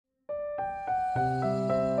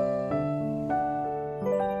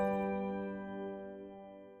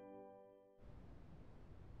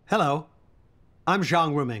Hello, I'm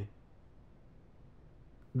Zhang Ruming.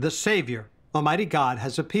 The Savior, Almighty God,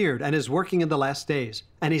 has appeared and is working in the last days,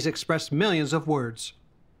 and He's expressed millions of words.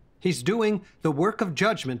 He's doing the work of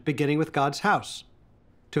judgment beginning with God's house,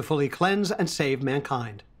 to fully cleanse and save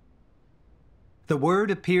mankind. The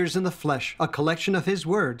Word appears in the flesh, a collection of His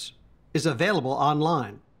words, is available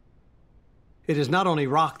online. It has not only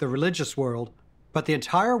rocked the religious world, but the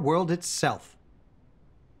entire world itself.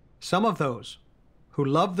 Some of those who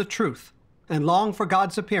love the truth and long for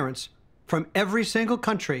God's appearance from every single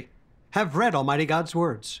country have read Almighty God's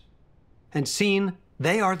words and seen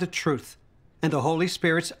they are the truth and the Holy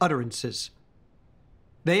Spirit's utterances.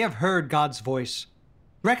 They have heard God's voice,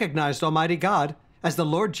 recognized Almighty God as the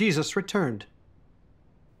Lord Jesus returned,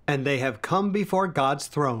 and they have come before God's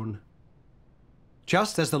throne.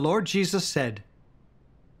 Just as the Lord Jesus said,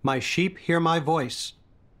 "My sheep hear my voice,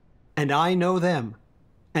 and I know them,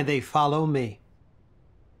 and they follow me."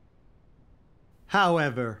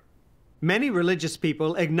 However, many religious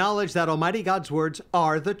people acknowledge that Almighty God's words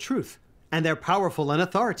are the truth, and they're powerful and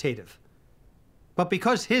authoritative. But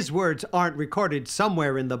because His words aren't recorded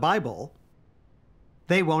somewhere in the Bible,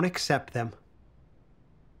 they won't accept them.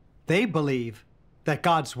 They believe that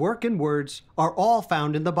God's work and words are all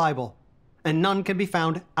found in the Bible, and none can be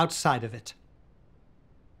found outside of it.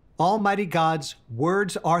 Almighty God's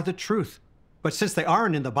words are the truth, but since they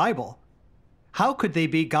aren't in the Bible, how could they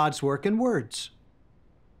be God's work and words?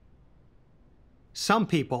 Some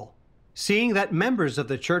people, seeing that members of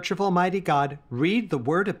the Church of Almighty God read the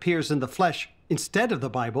Word appears in the flesh instead of the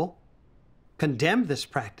Bible, condemn this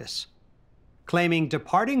practice, claiming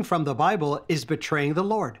departing from the Bible is betraying the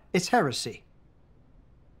Lord. It's heresy.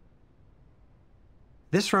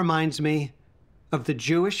 This reminds me of the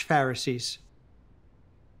Jewish Pharisees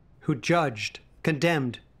who judged,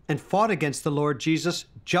 condemned, and fought against the Lord Jesus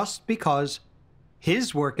just because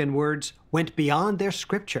His work and words went beyond their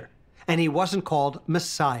scripture, and He wasn't called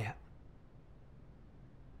Messiah.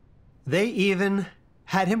 They even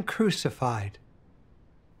had Him crucified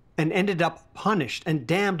and ended up punished and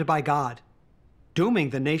damned by God, dooming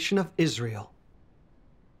the nation of Israel.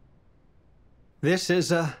 This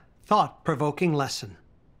is a thought-provoking lesson.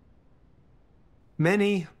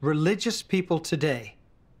 Many religious people today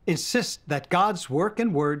insist that God's work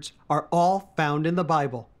and words are all found in the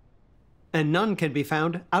Bible, and none can be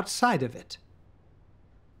found outside of it.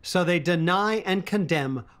 So they deny and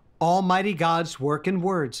condemn Almighty God's work and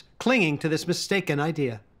words, clinging to this mistaken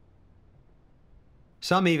idea.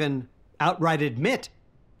 Some even outright admit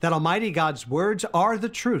that Almighty God's words are the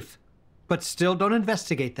truth, but still don't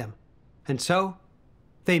investigate them. And so,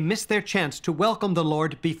 they miss their chance to welcome the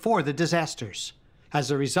Lord before the disasters. As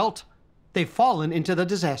a result, they've fallen into the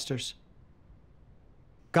disasters.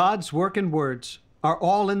 God's work and words are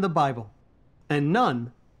all in the Bible, and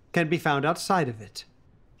none can be found outside of it.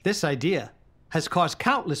 This idea has caused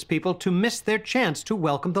countless people to miss their chance to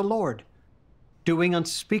welcome the Lord, doing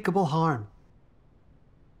unspeakable harm.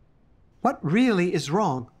 What really is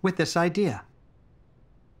wrong with this idea?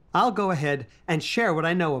 I'll go ahead and share what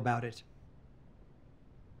I know about it.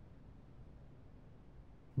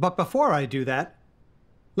 But before I do that,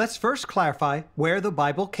 let's first clarify where the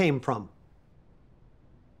Bible came from.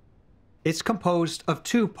 It's composed of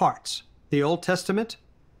two parts, the Old Testament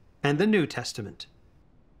and the New Testament.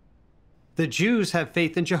 The Jews have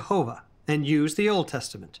faith in Jehovah and use the Old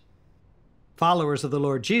Testament. Followers of the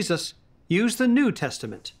Lord Jesus use the New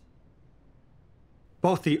Testament.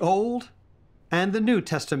 Both the Old and the New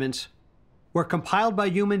Testaments were compiled by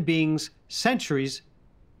human beings centuries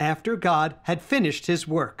after God had finished His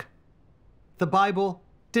work. The Bible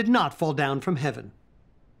did not fall down from heaven,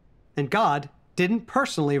 and God didn't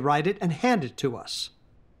personally write it and hand it to us.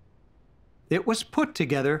 It was put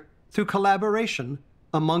together through collaboration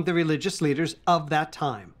among the religious leaders of that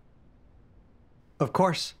time. Of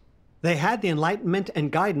course, they had the enlightenment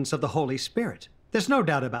and guidance of the Holy Spirit. There's no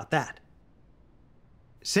doubt about that.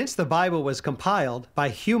 Since the Bible was compiled by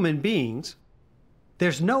human beings,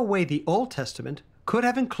 there's no way the Old Testament could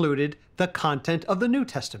have included the content of the New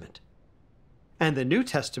Testament. And the New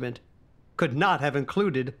Testament could not have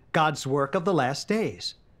included God's work of the last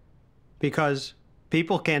days, because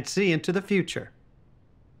people can't see into the future.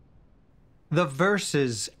 The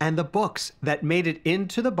verses and the books that made it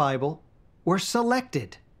into the Bible were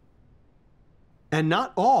selected. And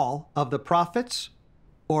not all of the prophets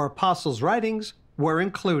or apostles' writings were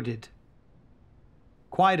included.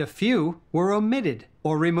 Quite a few were omitted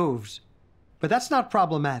or removed, but that's not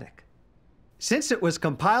problematic. Since it was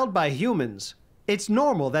compiled by humans, it's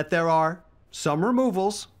normal that there are some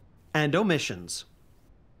removals, and omissions.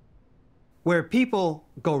 Where people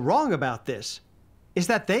go wrong about this is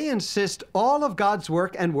that they insist all of God's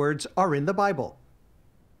work and words are in the Bible,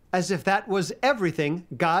 as if that was everything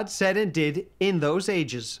God said and did in those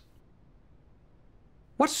ages.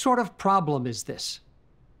 What sort of problem is this?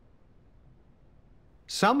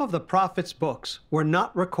 Some of the prophets' books were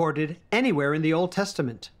not recorded anywhere in the Old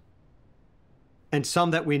Testament, and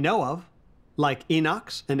some that we know of, like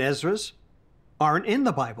Enoch's and Ezra's, aren't in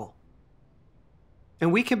the Bible.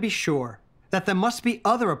 And we can be sure that there must be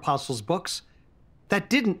other apostles' books that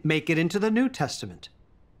didn't make it into the New Testament.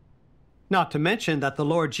 Not to mention that the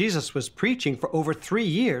Lord Jesus was preaching for over 3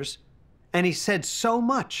 years, and he said so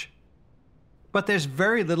much. But there's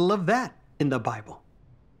very little of that in the Bible.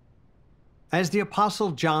 As the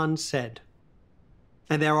Apostle John said,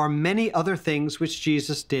 and there are many other things which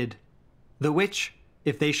Jesus did, the which,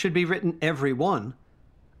 if they should be written every one,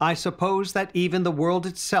 I suppose that even the world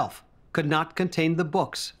itself could not contain the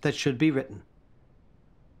books that should be written.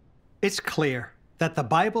 It's clear that the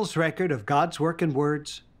Bible's record of God's work and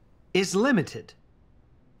words is limited.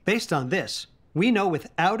 Based on this, we know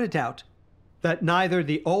without a doubt that neither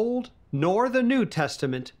the Old nor the New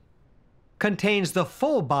Testament contains the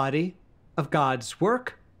full body of God's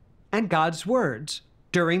work and God's words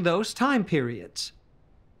during those time periods.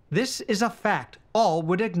 This is a fact all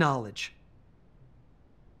would acknowledge.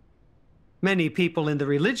 Many people in the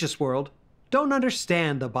religious world don't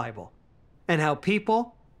understand the Bible and how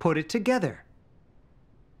people put it together.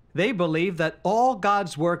 They believe that all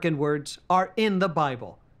God's work and words are in the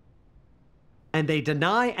Bible, and they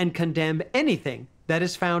deny and condemn anything that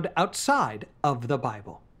is found outside of the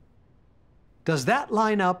Bible. Does that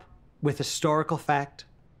line up with historical fact?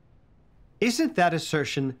 Isn't that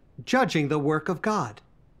assertion judging the work of God?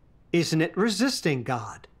 Isn't it resisting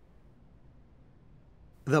God?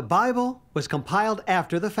 The Bible was compiled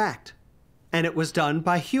after the fact, and it was done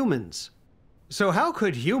by humans. So how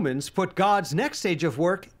could humans put God's next stage of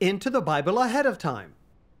work into the Bible ahead of time?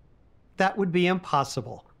 That would be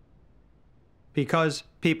impossible, because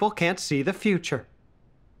people can't see the future.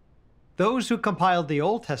 Those who compiled the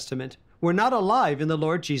Old Testament were not alive in the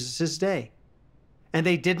Lord Jesus' day, and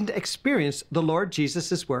they didn't experience the Lord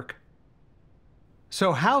Jesus' work.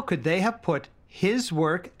 So how could they have put his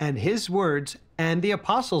work and his words and the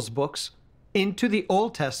apostles' books into the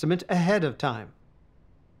Old Testament ahead of time?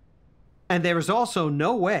 And there is also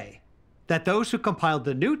no way that those who compiled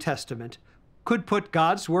the New Testament could put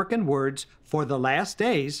God's work and words for the last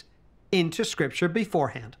days into Scripture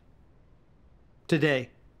beforehand.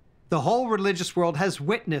 Today, the whole religious world has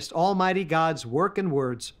witnessed Almighty God's work and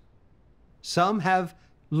words. Some have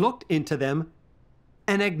looked into them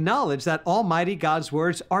and acknowledged that Almighty God's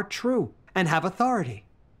words are true and have authority.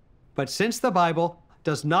 But since the Bible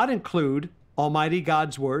does not include Almighty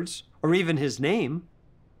God's words or even his name,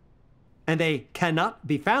 and they cannot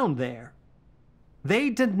be found there, they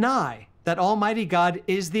deny that Almighty God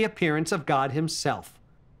is the appearance of God himself.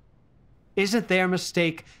 Isn't their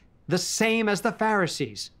mistake the same as the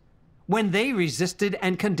Pharisees when they resisted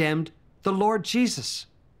and condemned the Lord Jesus?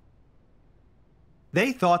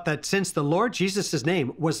 They thought that since the Lord Jesus'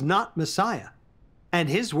 name was not Messiah, and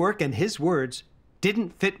his work and his words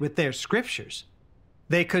didn't fit with their scriptures,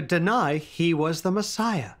 they could deny he was the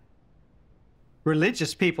Messiah.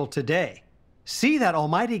 Religious people today see that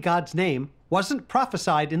Almighty God's name wasn't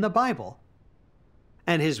prophesied in the Bible,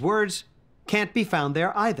 and his words can't be found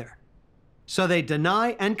there either. So they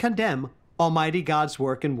deny and condemn Almighty God's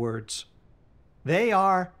work and words. They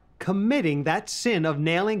are committing that sin of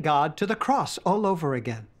nailing God to the cross all over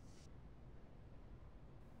again.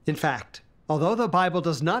 In fact, although the Bible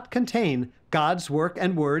does not contain God's work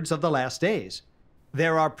and words of the last days,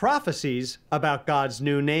 there are prophecies about God's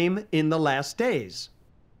new name in the last days.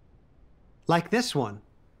 Like this one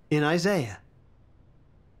in Isaiah.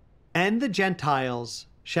 And the Gentiles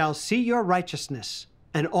shall see your righteousness,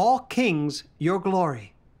 and all kings your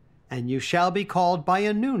glory, and you shall be called by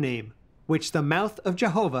a new name, which the mouth of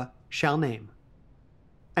Jehovah shall name.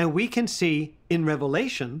 And we can see in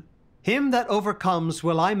Revelation, him that overcomes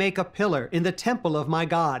will I make a pillar in the temple of my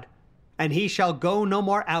God, and he shall go no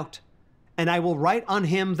more out. And I will write on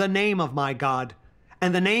him the name of my God,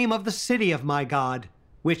 and the name of the city of my God,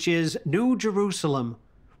 which is New Jerusalem,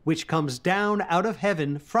 which comes down out of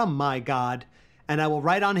heaven from my God, and I will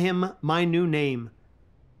write on him my new name.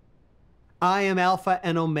 I am Alpha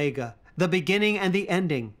and Omega, the beginning and the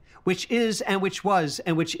ending, which is and which was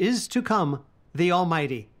and which is to come, the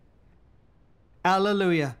Almighty.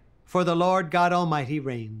 Alleluia, for the Lord God Almighty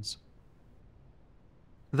reigns.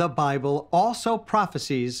 The Bible also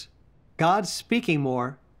prophesies God speaking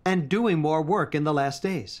more and doing more work in the last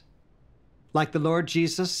days. Like the Lord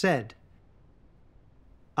Jesus said,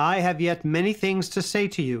 "I have yet many things to say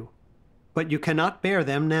to you, but you cannot bear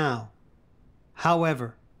them now.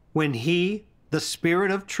 However, when He, the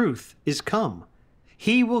Spirit of truth, is come,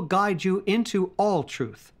 He will guide you into all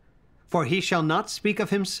truth. For He shall not speak of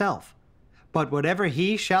Himself, but whatever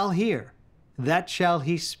He shall hear, that shall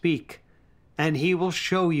He speak, and He will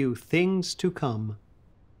show you things to come."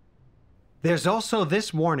 There's also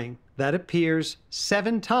this warning that appears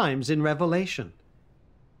 7 times in Revelation.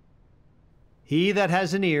 "He that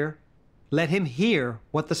has an ear, let him hear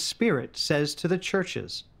what the Spirit says to the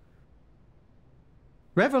churches."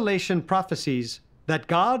 Revelation prophesies that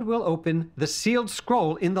God will open the sealed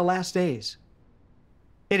scroll in the last days.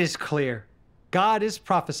 It is clear God is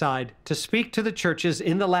prophesied to speak to the churches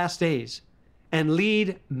in the last days and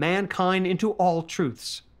lead mankind into all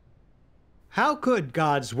truths. How could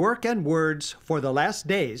God's work and words for the last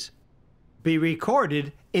days be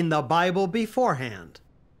recorded in the Bible beforehand?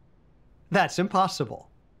 That's impossible.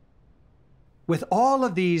 With all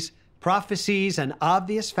of these prophecies and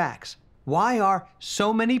obvious facts, why are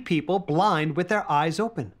so many people blind with their eyes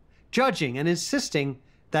open, judging and insisting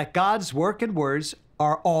that God's work and words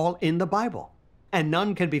are all in the Bible, and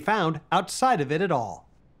none can be found outside of it at all?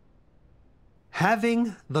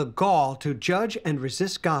 Having the gall to judge and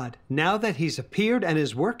resist God now that He's appeared and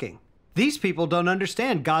is working, these people don't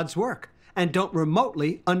understand God's work and don't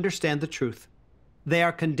remotely understand the truth. They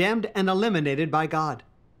are condemned and eliminated by God.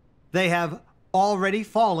 They have already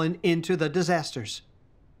fallen into the disasters.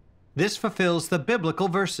 This fulfills the biblical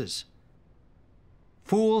verses.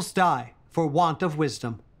 "Fools die for want of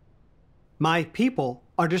wisdom. My people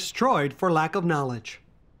are destroyed for lack of knowledge."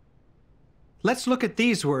 Let's look at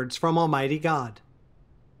these words from Almighty God.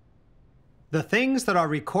 The things that are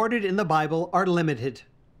recorded in the Bible are limited.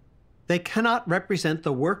 They cannot represent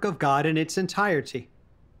the work of God in its entirety.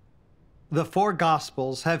 The 4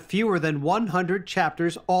 Gospels have fewer than 100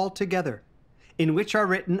 chapters altogether, in which are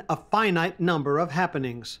written a finite number of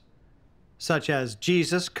happenings, such as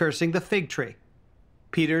Jesus cursing the fig tree,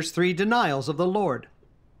 Peter's 3 denials of the Lord,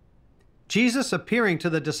 Jesus appearing to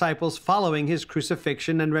the disciples following His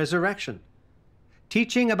crucifixion and resurrection,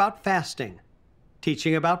 teaching about fasting,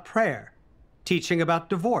 teaching about prayer, teaching about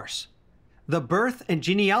divorce, the birth and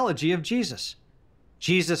genealogy of Jesus,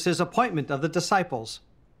 Jesus' appointment of the disciples,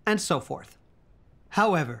 and so forth.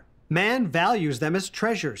 However, man values them as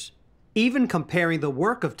treasures, even comparing the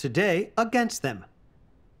work of today against them.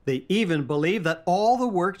 They even believe that all the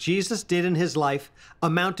work Jesus did in His life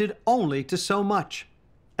amounted only to so much,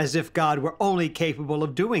 as if God were only capable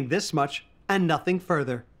of doing this much and nothing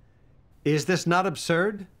further. Is this not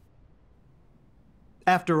absurd?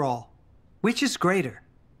 After all, which is greater,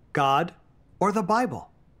 God or the Bible?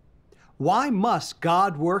 Why must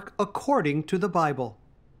God work according to the Bible?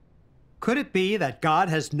 Could it be that God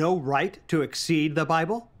has no right to exceed the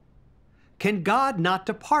Bible? Can God not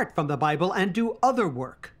depart from the Bible and do other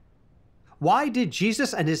work? Why did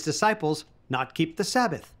Jesus and His disciples not keep the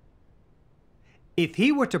Sabbath? If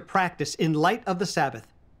He were to practice in light of the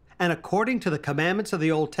Sabbath and according to the commandments of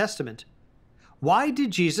the Old Testament, why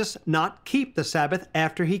did Jesus not keep the Sabbath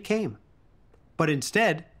after He came, but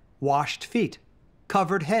instead washed feet,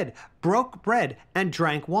 covered head, broke bread, and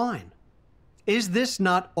drank wine? Is this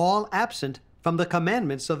not all absent from the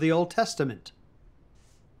commandments of the Old Testament?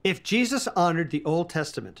 If Jesus honored the Old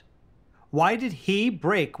Testament, why did He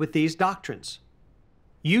break with these doctrines?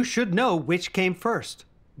 You should know which came first,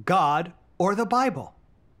 God or the Bible.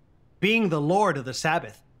 Being the Lord of the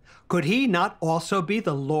Sabbath, could He not also be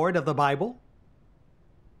the Lord of the Bible?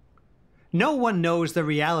 No one knows the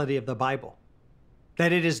reality of the Bible,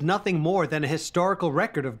 that it is nothing more than a historical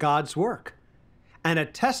record of God's work, and a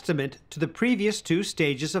testament to the previous 2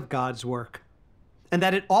 stages of God's work, and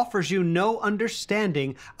that it offers you no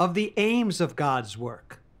understanding of the aims of God's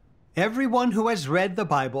work. Everyone who has read the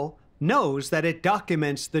Bible knows that it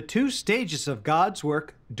documents the 2 stages of God's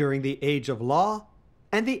work during the age of law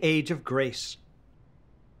and the age of grace.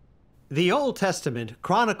 The Old Testament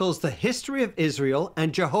chronicles the history of Israel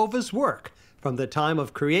and Jehovah's work from the time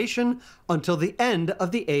of creation until the end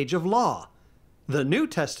of the age of law. The New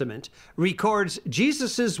Testament records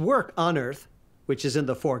Jesus' work on earth, which is in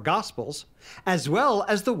the 4 Gospels, as well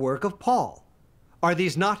as the work of Paul. Are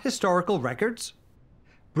these not historical records?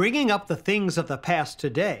 Bringing up the things of the past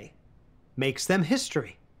today makes them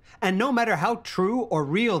history, and no matter how true or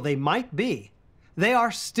real they might be, they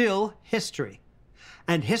are still history.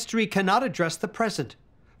 And history cannot address the present,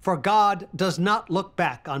 for God does not look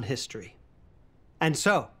back on history. And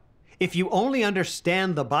so, if you only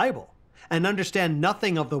understand the Bible, and understand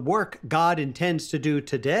nothing of the work God intends to do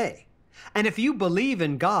today, and if you believe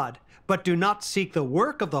in God but do not seek the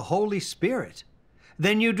work of the Holy Spirit,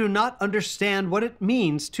 then you do not understand what it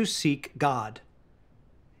means to seek God.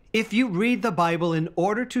 If you read the Bible in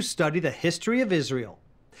order to study the history of Israel,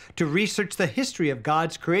 to research the history of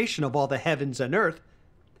God's creation of all the heavens and earth,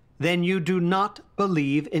 then you do not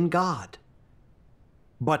believe in God.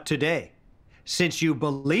 But today, since you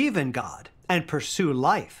believe in God and pursue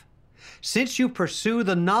life, since you pursue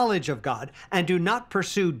the knowledge of God and do not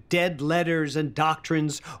pursue dead letters and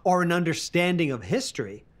doctrines or an understanding of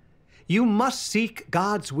history, you must seek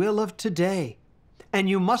God's will of today, and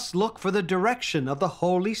you must look for the direction of the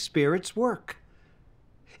Holy Spirit's work.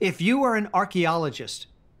 If you are an archaeologist,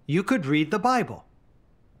 you could read the Bible,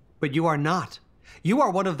 but you are not. You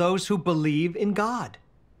are one of those who believe in God,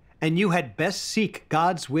 and you had best seek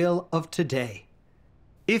God's will of today.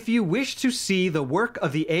 If you wish to see the work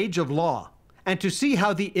of the age of law and to see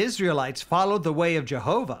how the Israelites followed the way of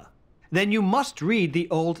Jehovah, then you must read the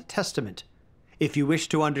Old Testament. If you wish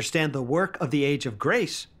to understand the work of the age of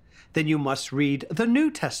grace, then you must read the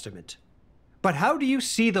New Testament. But how do you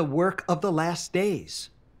see the work of the last days?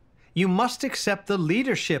 You must accept the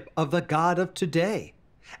leadership of the God of today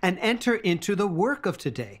and enter into the work of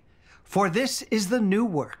today, for this is the new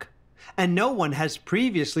work, and no one has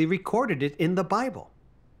previously recorded it in the Bible.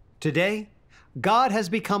 Today, God has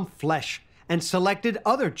become flesh and selected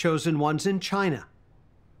other chosen ones in China.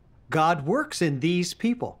 God works in these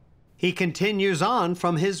people. He continues on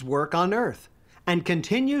from his work on earth and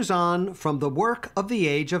continues on from the work of the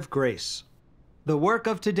age of grace. The work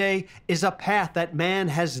of today is a path that man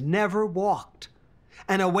has never walked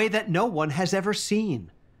and a way that no one has ever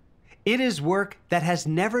seen. It is work that has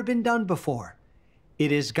never been done before.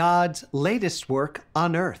 It is God's latest work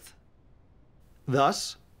on earth.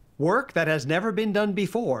 Thus, work that has never been done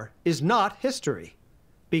before is not history,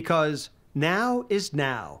 because now is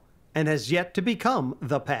now and has yet to become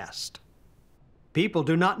the past. People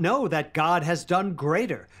do not know that God has done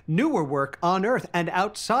greater, newer work on earth and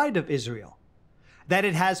outside of Israel, that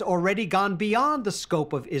it has already gone beyond the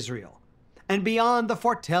scope of Israel and beyond the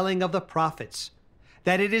foretelling of the prophets,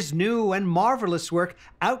 that it is new and marvelous work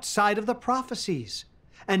outside of the prophecies,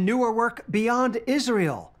 and newer work beyond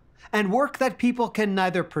Israel, and work that people can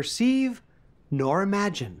neither perceive nor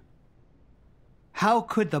imagine. How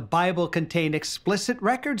could the Bible contain explicit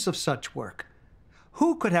records of such work?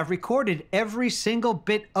 Who could have recorded every single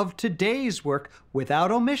bit of today's work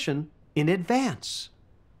without omission in advance?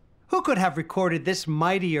 Who could have recorded this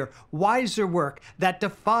mightier, wiser work that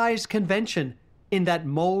defies convention in that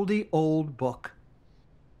moldy old book?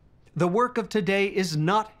 The work of today is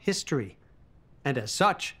not history, and as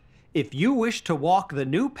such, if you wish to walk the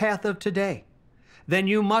new path of today, then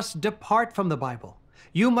you must depart from the Bible.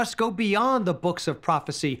 You must go beyond the books of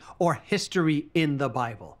prophecy or history in the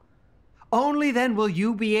Bible. Only then will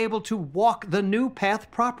you be able to walk the new path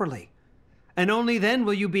properly, and only then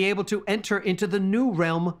will you be able to enter into the new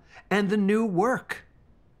realm and the new work.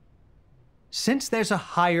 Since there's a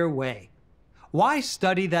higher way, why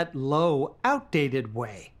study that low, outdated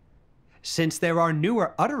way? Since there are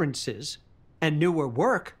newer utterances and newer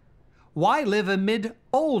work, why live amid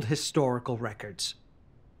old historical records?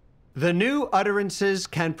 The new utterances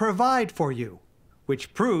can provide for you,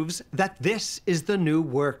 which proves that this is the new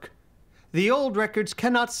work. The old records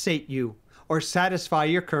cannot sate you or satisfy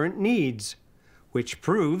your current needs, which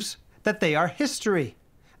proves that they are history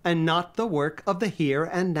and not the work of the here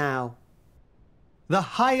and now. The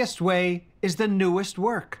highest way is the newest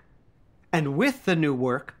work, and with the new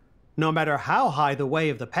work, no matter how high the way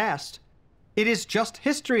of the past, it is just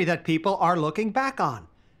history that people are looking back on.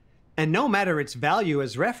 And no matter its value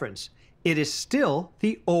as reference, it is still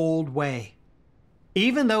the old way.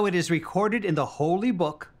 Even though it is recorded in the Holy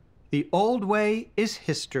Book, the old way is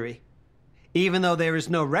history. Even though there is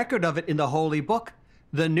no record of it in the Holy Book,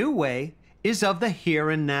 the new way is of the here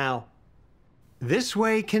and now. This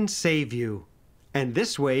way can save you, and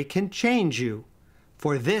this way can change you,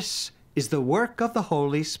 for this is the work of the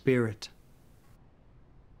Holy Spirit.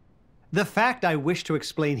 The fact I wish to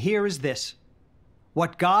explain here is this.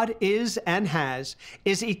 What God is and has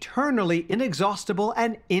is eternally inexhaustible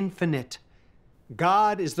and infinite.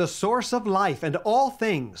 God is the source of life and all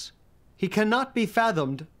things. He cannot be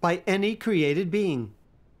fathomed by any created being.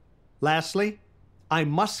 Lastly, I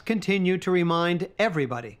must continue to remind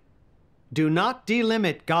everybody, do not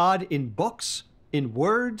delimit God in books, in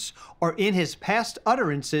words, or in his past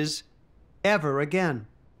utterances ever again.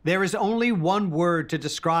 There is only one word to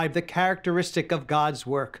describe the characteristic of God's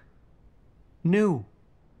work: new.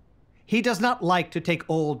 He does not like to take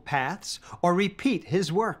old paths or repeat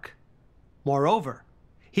his work. Moreover,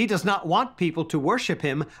 he does not want people to worship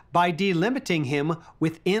him by delimiting him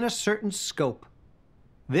within a certain scope.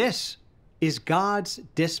 This is God's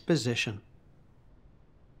disposition.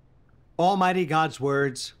 Almighty God's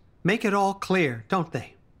words make it all clear, don't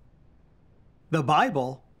they? The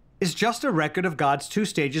Bible is just a record of God's two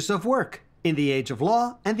stages of work in the age of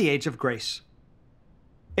law and the age of grace.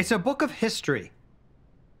 It's a book of history,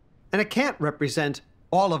 and it can't represent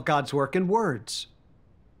all of God's work in words.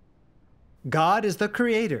 God is the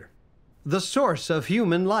creator, the source of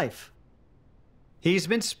human life. He's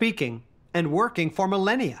been speaking and working for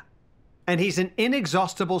millennia, and he's an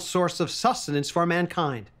inexhaustible source of sustenance for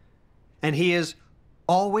mankind, and he is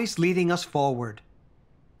always leading us forward.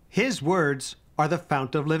 His words are the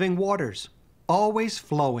fount of living waters, always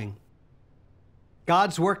flowing.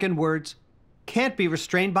 God's work in words can't be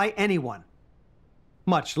restrained by anyone,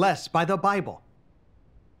 much less by the Bible.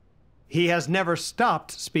 He has never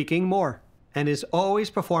stopped speaking more and is always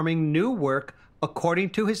performing new work according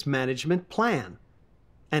to his management plan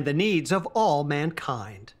and the needs of all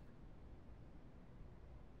mankind.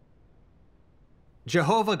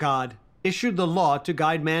 Jehovah God issued the law to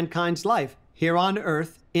guide mankind's life here on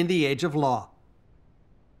earth in the age of law,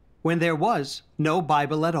 when there was no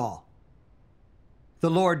Bible at all.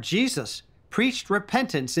 The Lord Jesus preached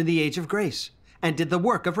repentance in the age of grace and did the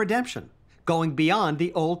work of redemption, going beyond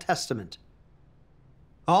the Old Testament.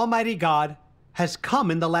 Almighty God has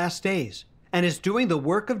come in the last days and is doing the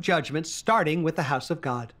work of judgment starting with the house of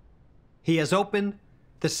God. He has opened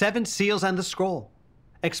the seven seals and the scroll,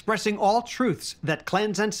 expressing all truths that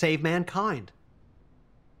cleanse and save mankind.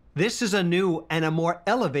 This is a new and a more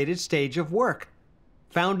elevated stage of work,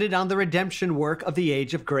 founded on the redemption work of the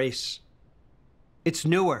age of grace. It's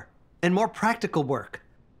newer and more practical work,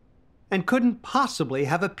 and couldn't possibly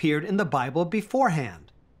have appeared in the Bible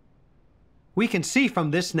beforehand. We can see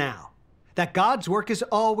from this now that God's work is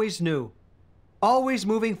always new, always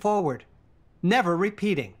moving forward, never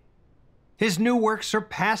repeating. His new work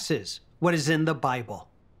surpasses what is in the Bible,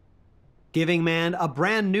 giving man a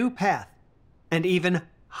brand new path and even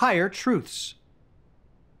higher truths.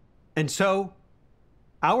 And so,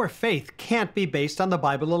 our faith can't be based on the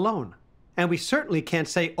Bible alone, and we certainly can't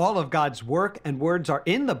say all of God's work and words are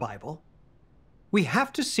in the Bible. We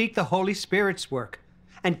have to seek the Holy Spirit's work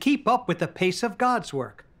and keep up with the pace of God's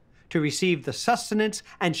work to receive the sustenance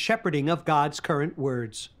and shepherding of God's current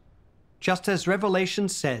words. Just as Revelation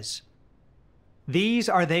says, "These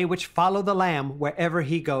are they which follow the Lamb wherever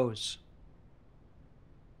he goes."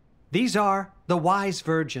 These are the wise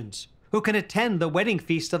virgins who can attend the wedding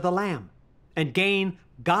feast of the Lamb and gain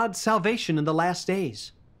God's salvation in the last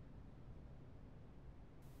days.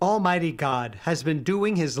 Almighty God has been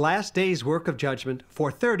doing his last days' work of judgment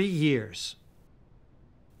for 30 years.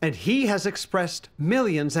 And he has expressed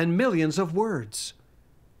millions and millions of words.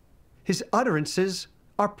 His utterances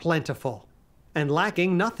are plentiful and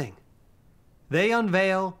lacking nothing. They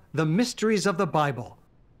unveil the mysteries of the Bible,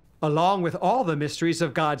 along with all the mysteries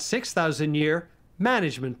of God's 6,000-year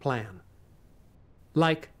management plan,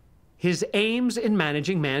 like his aims in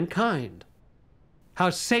managing mankind, how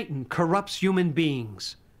Satan corrupts human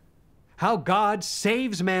beings, how God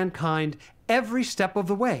saves mankind every step of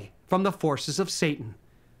the way from the forces of Satan,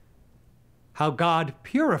 how God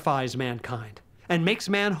purifies mankind and makes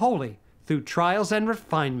man holy through trials and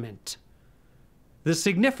refinement, the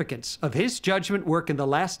significance of his judgment work in the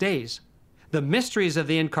last days, the mysteries of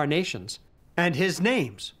the incarnations, and his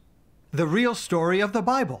names, the real story of the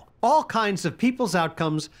Bible, all kinds of people's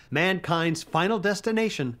outcomes, mankind's final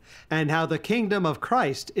destination, and how the kingdom of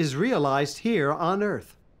Christ is realized here on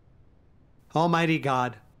earth. Almighty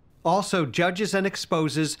God also judges and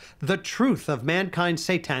exposes the truth of mankind's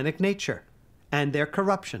satanic nature and their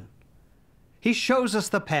corruption. He shows us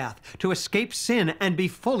the path to escape sin and be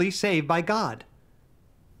fully saved by God,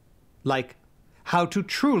 like how to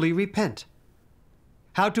truly repent,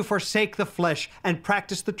 how to forsake the flesh and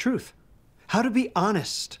practice the truth, how to be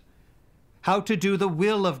honest, how to do the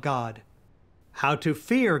will of God, how to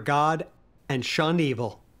fear God and shun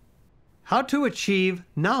evil, how to achieve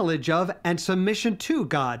knowledge of and submission to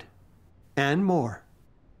God, and more.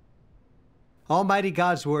 Almighty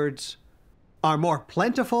God's words are more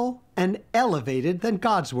plentiful and elevated than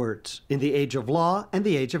God's words in the age of law and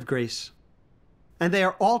the age of grace. And they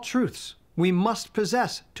are all truths we must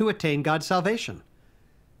possess to attain God's salvation.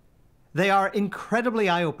 They are incredibly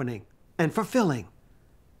eye-opening and fulfilling,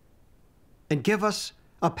 and give us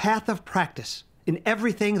a path of practice in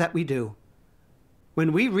everything that we do.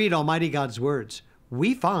 When we read Almighty God's words,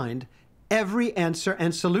 we find every answer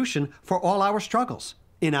and solution for all our struggles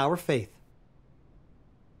in our faith.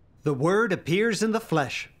 The Word appears in the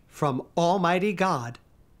flesh from Almighty God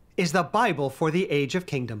is the Bible for the age of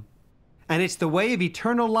kingdom. And it's the way of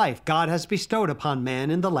eternal life God has bestowed upon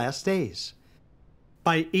man in the last days.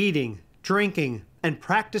 By eating, drinking, and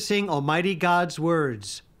practicing Almighty God's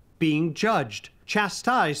words, being judged,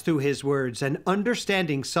 chastised through His words, and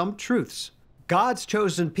understanding some truths, God's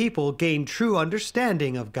chosen people gain true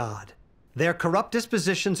understanding of God. Their corrupt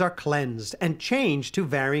dispositions are cleansed and changed to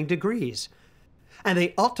varying degrees, and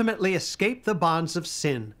they ultimately escape the bonds of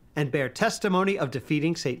sin and bear testimony of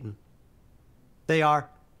defeating Satan. They are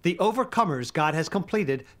the overcomers God has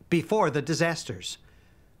completed before the disasters.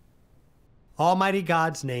 Almighty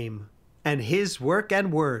God's name and His work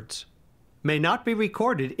and words may not be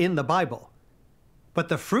recorded in the Bible, but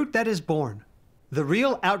the fruit that is born, the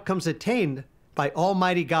real outcomes attained by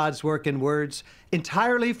Almighty God's work and words,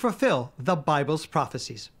 entirely fulfill the Bible's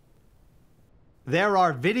prophecies. There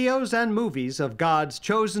are videos and movies of God's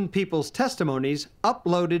chosen people's testimonies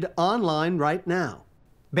uploaded online right now,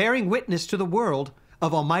 bearing witness to the world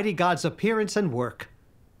of Almighty God's appearance and work.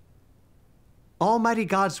 Almighty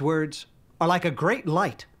God's words are like a great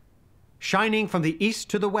light, shining from the east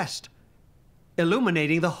to the west,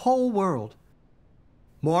 illuminating the whole world.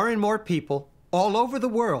 More and more people all over the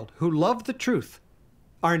world who love the truth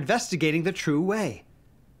are investigating the true way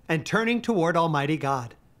and turning toward Almighty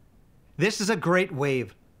God. This is a great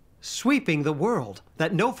wave, sweeping the world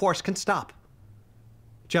that no force can stop.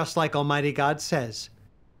 Just like Almighty God says,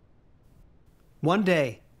 one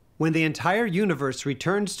day, when the entire universe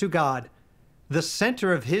returns to God, the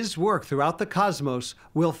center of His work throughout the cosmos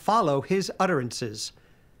will follow His utterances.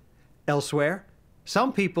 Elsewhere,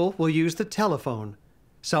 some people will use the telephone,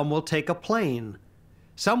 some will take a plane,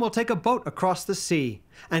 some will take a boat across the sea,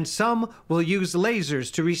 and some will use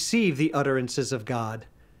lasers to receive the utterances of God.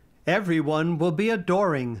 Everyone will be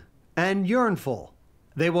adoring and yearnful.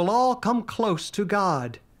 They will all come close to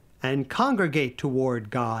God and congregate toward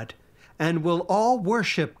God, and will all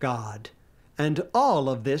worship God. And all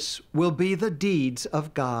of this will be the deeds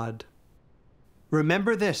of God.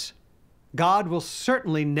 Remember this, God will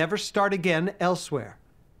certainly never start again elsewhere.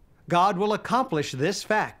 God will accomplish this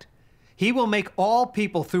fact. He will make all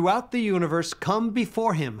people throughout the universe come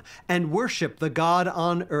before Him and worship the God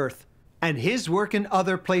on earth, and His work in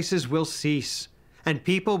other places will cease, and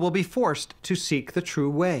people will be forced to seek the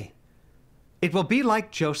true way. It will be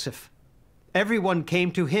like Joseph. Everyone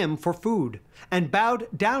came to him for food and bowed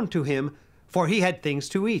down to him, for he had things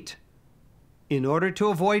to eat. In order to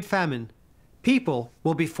avoid famine, people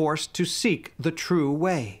will be forced to seek the true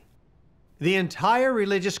way. The entire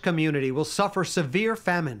religious community will suffer severe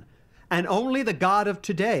famine, and only the God of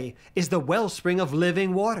today is the wellspring of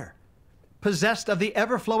living water, possessed of the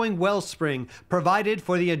ever-flowing wellspring provided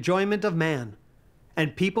for the enjoyment of man,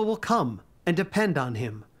 and people will come and depend on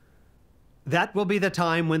Him. That will be the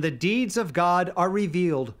time when the deeds of God are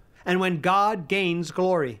revealed, and when God gains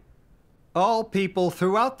glory. All people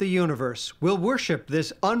throughout the universe will worship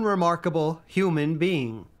this unremarkable human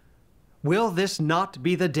being. Will this not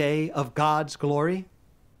be the day of God's glory?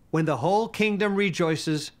 When the whole kingdom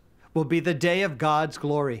rejoices will be the day of God's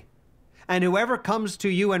glory. And whoever comes to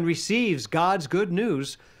you and receives God's good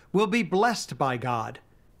news will be blessed by God.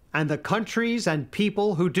 And the countries and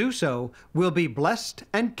people who do so will be blessed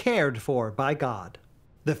and cared for by God.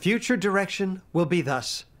 The future direction will be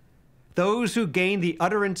thus. Those who gain the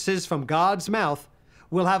utterances from God's mouth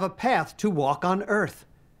will have a path to walk on earth.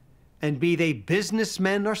 And be they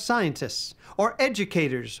businessmen or scientists, or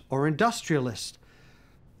educators or industrialists,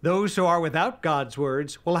 those who are without God's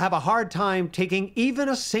words will have a hard time taking even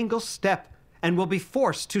a single step and will be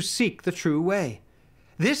forced to seek the true way.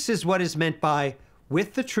 This is what is meant by,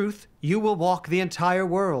 with the truth, you will walk the entire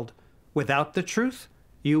world. Without the truth,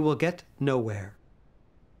 you will get nowhere.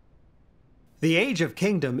 The age of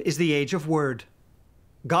kingdom is the age of word.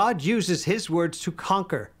 God uses His words to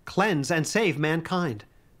conquer, cleanse, and save mankind.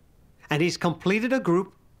 And He's completed a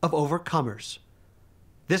group of overcomers.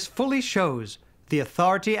 This fully shows the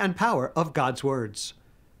authority and power of God's words.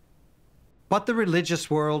 But the religious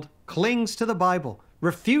world clings to the Bible,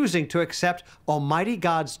 refusing to accept Almighty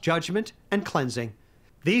God's judgment and cleansing.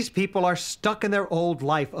 These people are stuck in their old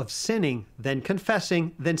life of sinning, then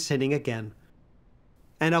confessing, then sinning again,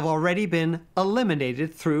 and have already been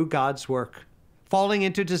eliminated through God's work, falling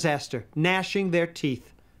into disaster, gnashing their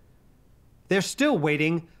teeth. They're still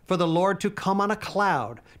waiting for the Lord to come on a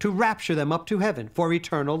cloud to rapture them up to heaven for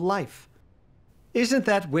eternal life. Isn't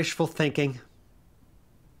that wishful thinking?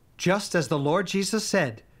 Just as the Lord Jesus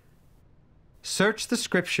said, "Search the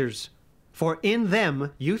Scriptures, for in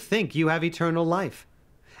them you think you have eternal life,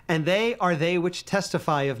 and they are they which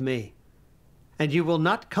testify of me. And you will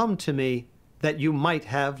not come to me that you might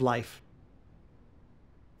have life.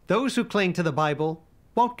 Those who cling to the Bible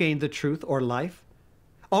won't gain the truth or life.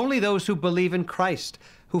 Only those who believe in Christ,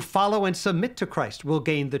 who follow and submit to Christ, will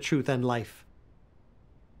gain the truth and life.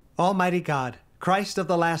 Almighty God, Christ of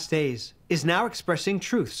the last days, is now expressing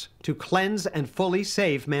truths to cleanse and fully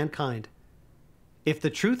save mankind. If the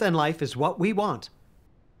truth and life is what we want,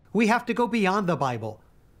 we have to go beyond the Bible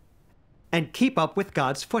and keep up with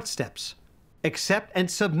God's footsteps, accept and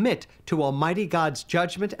submit to Almighty God's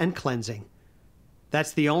judgment and cleansing.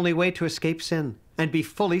 That's the only way to escape sin and be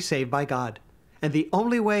fully saved by God, and the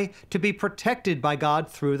only way to be protected by God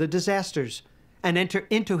through the disasters and enter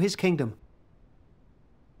into His kingdom.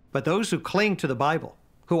 But those who cling to the Bible,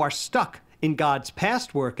 who are stuck in God's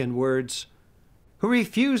past work and words, who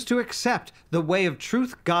refuse to accept the way of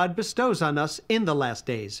truth God bestows on us in the last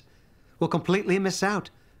days, will completely miss out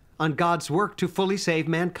on God's work to fully save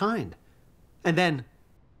mankind. And then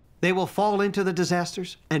they will fall into the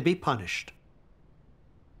disasters and be punished.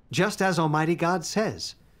 Just as Almighty God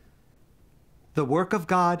says, the work of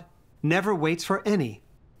God never waits for any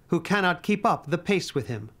who cannot keep up the pace with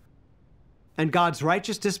Him. And God's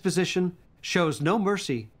righteous disposition shows no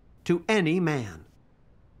mercy to any man.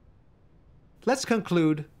 Let's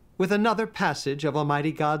conclude with another passage of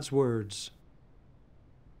Almighty God's words.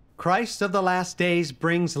 Christ of the last days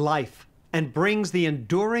brings life and brings the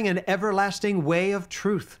enduring and everlasting way of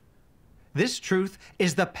truth. This truth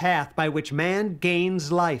is the path by which man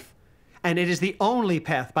gains life, and it is the only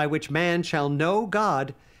path by which man shall know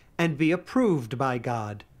God and be approved by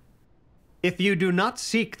God. If you do not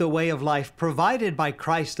seek the way of life provided by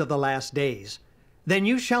Christ of the last days, then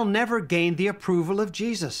you shall never gain the approval of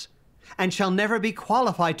Jesus, and shall never be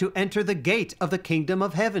qualified to enter the gate of the kingdom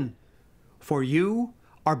of heaven, for you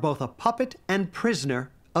are both a puppet and prisoner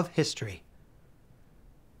of history.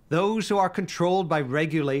 Those who are controlled by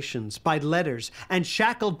regulations, by letters, and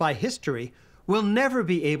shackled by history will never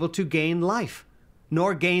be able to gain life,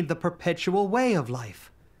 nor gain the perpetual way of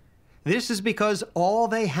life. This is because all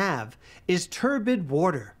they have is turbid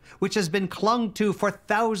water, which has been clung to for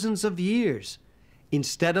thousands of years,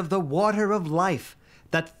 instead of the water of life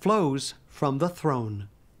that flows from the throne.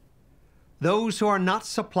 Those who are not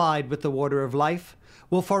supplied with the water of life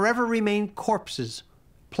will forever remain corpses,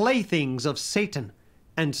 playthings of Satan,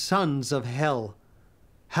 and sons of hell.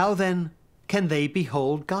 How then can they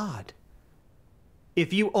behold God?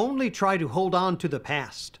 If you only try to hold on to the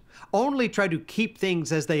past, only try to keep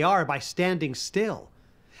things as they are by standing still,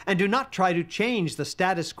 and do not try to change the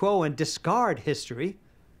status quo and discard history,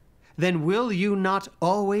 then will you not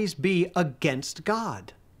always be against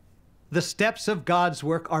God? The steps of God's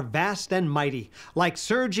work are vast and mighty, like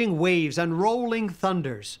surging waves and rolling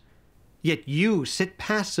thunders. Yet you sit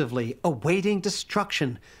passively, awaiting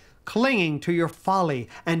destruction, clinging to your folly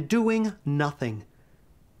and doing nothing.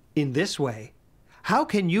 In this way, how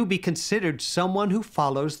can you be considered someone who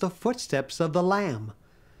follows the footsteps of the Lamb?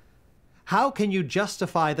 How can you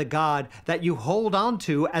justify the God that you hold on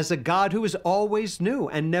to as a God who is always new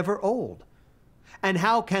and never old? And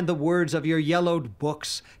how can the words of your yellowed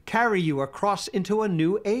books carry you across into a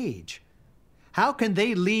new age? How can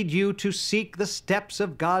they lead you to seek the steps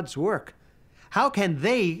of God's work? How can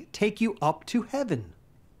they take you up to heaven?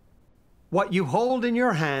 What you hold in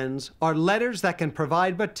your hands are letters that can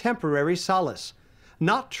provide but temporary solace,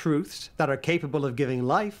 not truths that are capable of giving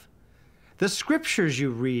life. The scriptures you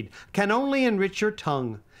read can only enrich your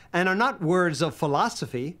tongue and are not words of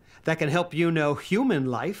philosophy that can help you know human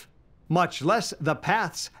life, much less the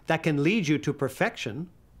paths that can lead you to perfection.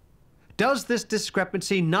 Does this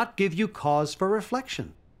discrepancy not give you cause for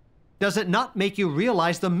reflection? Does it not make you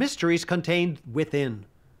realize the mysteries contained within?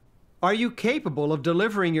 Are you capable of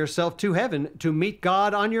delivering yourself to heaven to meet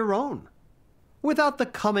God on your own? Without the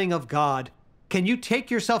coming of God, can you take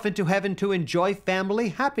yourself into heaven to enjoy family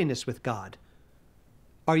happiness with God?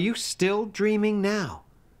 Are you still dreaming now?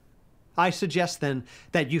 I suggest then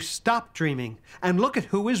that you stop dreaming and look at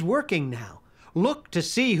who is working now. Look to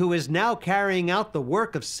see who is now carrying out the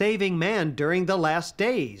work of saving man during the last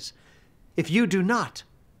days. If you do not,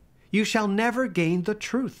 you shall never gain the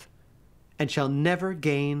truth and shall never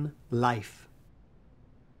gain life.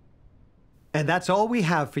 And that's all we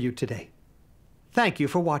have for you today. Thank you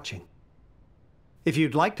for watching. If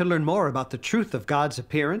you'd like to learn more about the truth of God's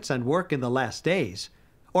appearance and work in the last days,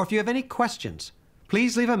 or if you have any questions,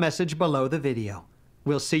 please leave a message below the video.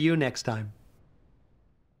 We'll see you next time.